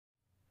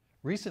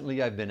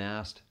Recently, I've been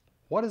asked,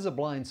 what is a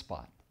blind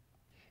spot?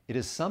 It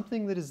is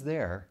something that is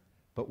there,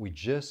 but we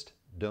just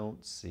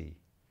don't see.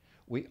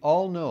 We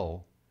all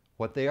know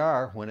what they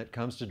are when it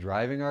comes to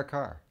driving our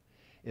car.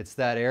 It's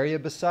that area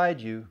beside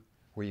you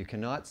where you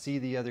cannot see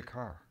the other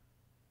car.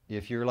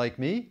 If you're like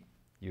me,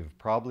 you've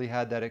probably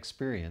had that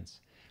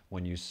experience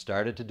when you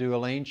started to do a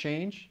lane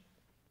change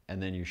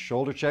and then you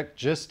shoulder checked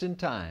just in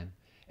time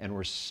and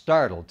were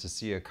startled to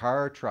see a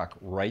car or truck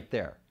right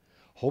there.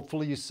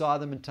 Hopefully you saw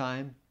them in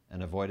time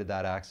and avoided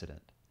that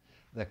accident.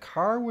 The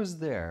car was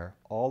there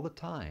all the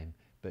time,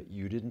 but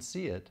you didn't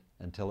see it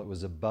until it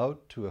was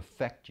about to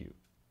affect you.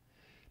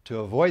 To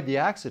avoid the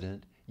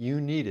accident, you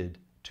needed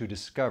to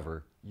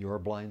discover your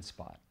blind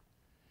spot.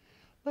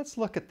 Let's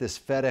look at this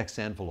FedEx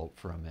envelope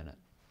for a minute.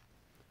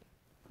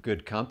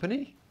 Good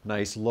company,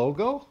 nice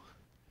logo,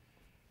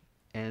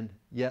 and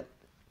yet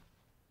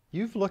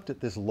you've looked at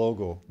this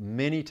logo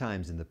many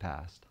times in the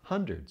past,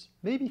 hundreds,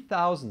 maybe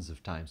thousands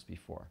of times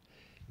before.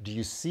 Do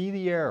you see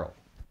the arrow?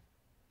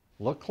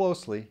 Look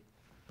closely.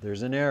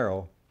 There's an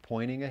arrow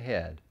pointing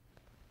ahead.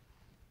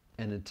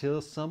 And until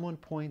someone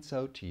points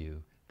out to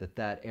you that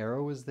that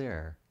arrow is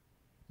there,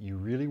 you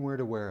really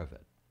weren't aware of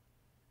it.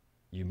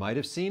 You might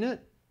have seen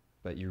it,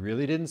 but you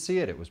really didn't see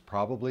it. It was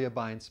probably a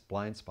blind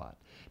spot.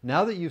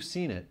 Now that you've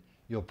seen it,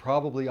 you'll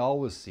probably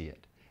always see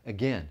it.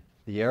 Again,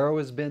 the arrow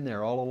has been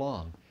there all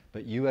along,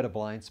 but you had a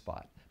blind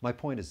spot. My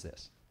point is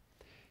this.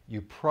 You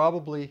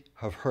probably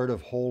have heard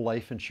of whole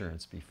life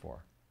insurance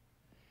before.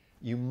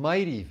 You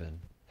might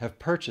even have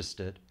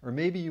purchased it, or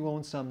maybe you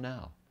own some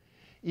now.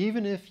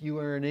 Even if you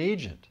are an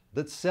agent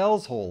that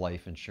sells whole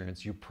life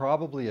insurance, you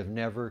probably have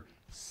never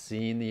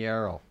seen the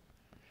arrow.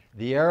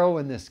 The arrow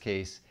in this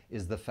case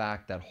is the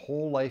fact that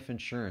whole life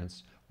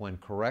insurance, when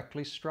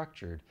correctly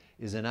structured,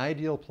 is an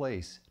ideal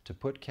place to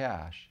put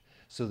cash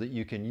so that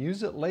you can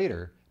use it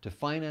later to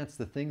finance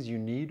the things you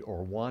need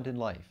or want in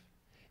life.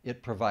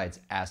 It provides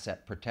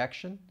asset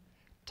protection,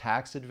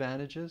 tax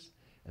advantages,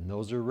 and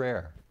those are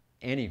rare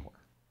anywhere.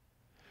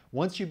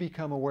 Once you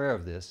become aware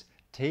of this,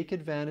 take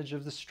advantage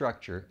of the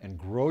structure and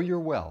grow your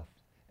wealth.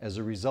 As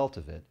a result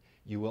of it,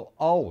 you will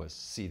always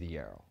see the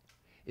arrow.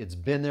 It's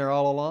been there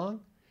all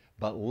along,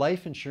 but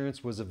life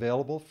insurance was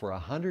available for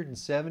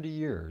 170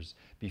 years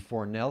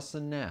before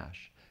Nelson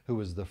Nash, who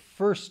was the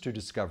first to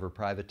discover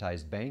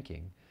privatized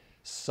banking,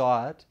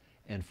 saw it,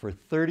 and for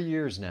 30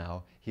 years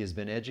now, he has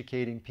been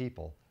educating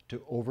people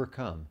to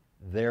overcome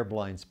their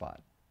blind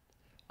spot.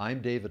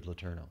 I'm David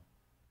Letourneau.